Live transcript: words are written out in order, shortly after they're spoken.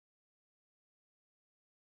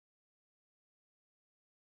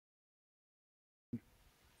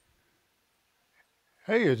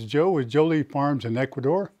Hey, it's Joe with Joe Lisa Farms in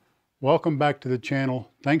Ecuador. Welcome back to the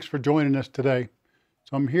channel. Thanks for joining us today.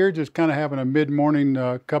 So I'm here just kind of having a mid-morning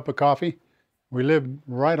cup of coffee. We live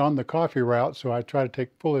right on the coffee route, so I try to take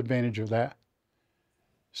full advantage of that.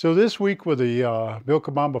 So this week with the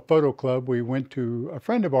Vilcabamba Photo Club, we went to a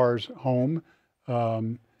friend of ours' home,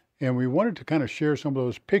 and we wanted to kind of share some of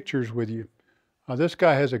those pictures with you. This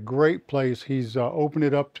guy has a great place. He's opened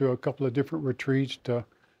it up to a couple of different retreats to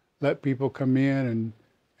let people come in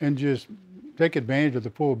and just take advantage of the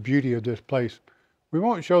full beauty of this place. We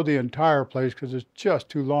won't show the entire place because it's just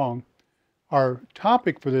too long. Our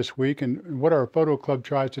topic for this week and what our photo club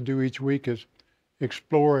tries to do each week is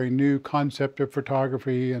explore a new concept of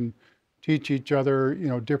photography and teach each other,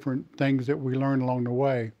 different things that we learn along the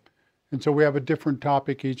way. And so we have a different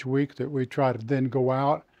topic each week that we try to then go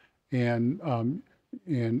out and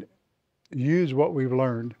use what we've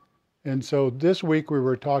learned. And so this week we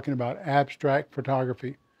were talking about abstract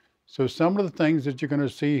photography. So some of the things that you're going to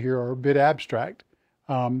see here are a bit abstract.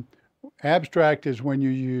 Abstract is when you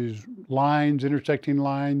use lines, intersecting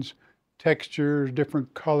lines, textures,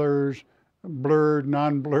 different colors, blurred,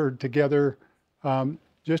 non-blurred together.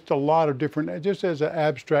 Just a lot of different, just as an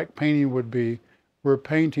abstract painting would be, we're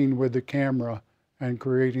painting with the camera and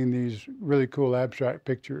creating these really cool abstract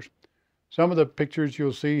pictures. Some of the pictures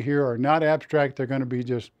you'll see here are not abstract. They're going to be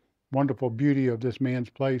just wonderful beauty of this man's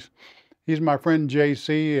place. He's my friend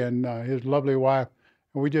JC and his lovely wife,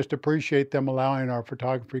 and we just appreciate them allowing our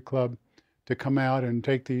photography club to come out and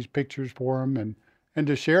take these pictures for him and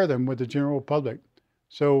to share them with the general public.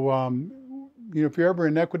 So, if you're ever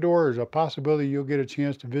in Ecuador, there's a possibility you'll get a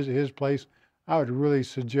chance to visit his place. I would really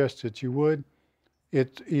suggest that you would.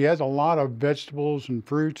 He has a lot of vegetables and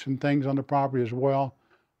fruits and things on the property as well.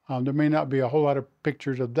 There may not be a whole lot of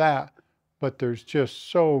pictures of that, but there's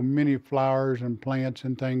just so many flowers and plants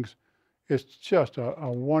and things. It's just a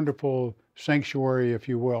wonderful sanctuary, if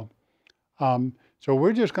you will. So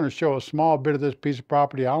we're just going to show a small bit of this piece of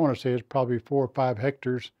property. I want to say it's probably 4 or 5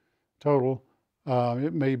 hectares total.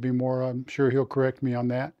 It may be more. I'm sure he'll correct me on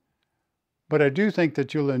that. But I do think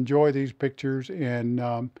that you'll enjoy these pictures and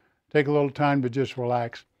take a little time to just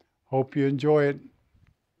relax. Hope you enjoy it.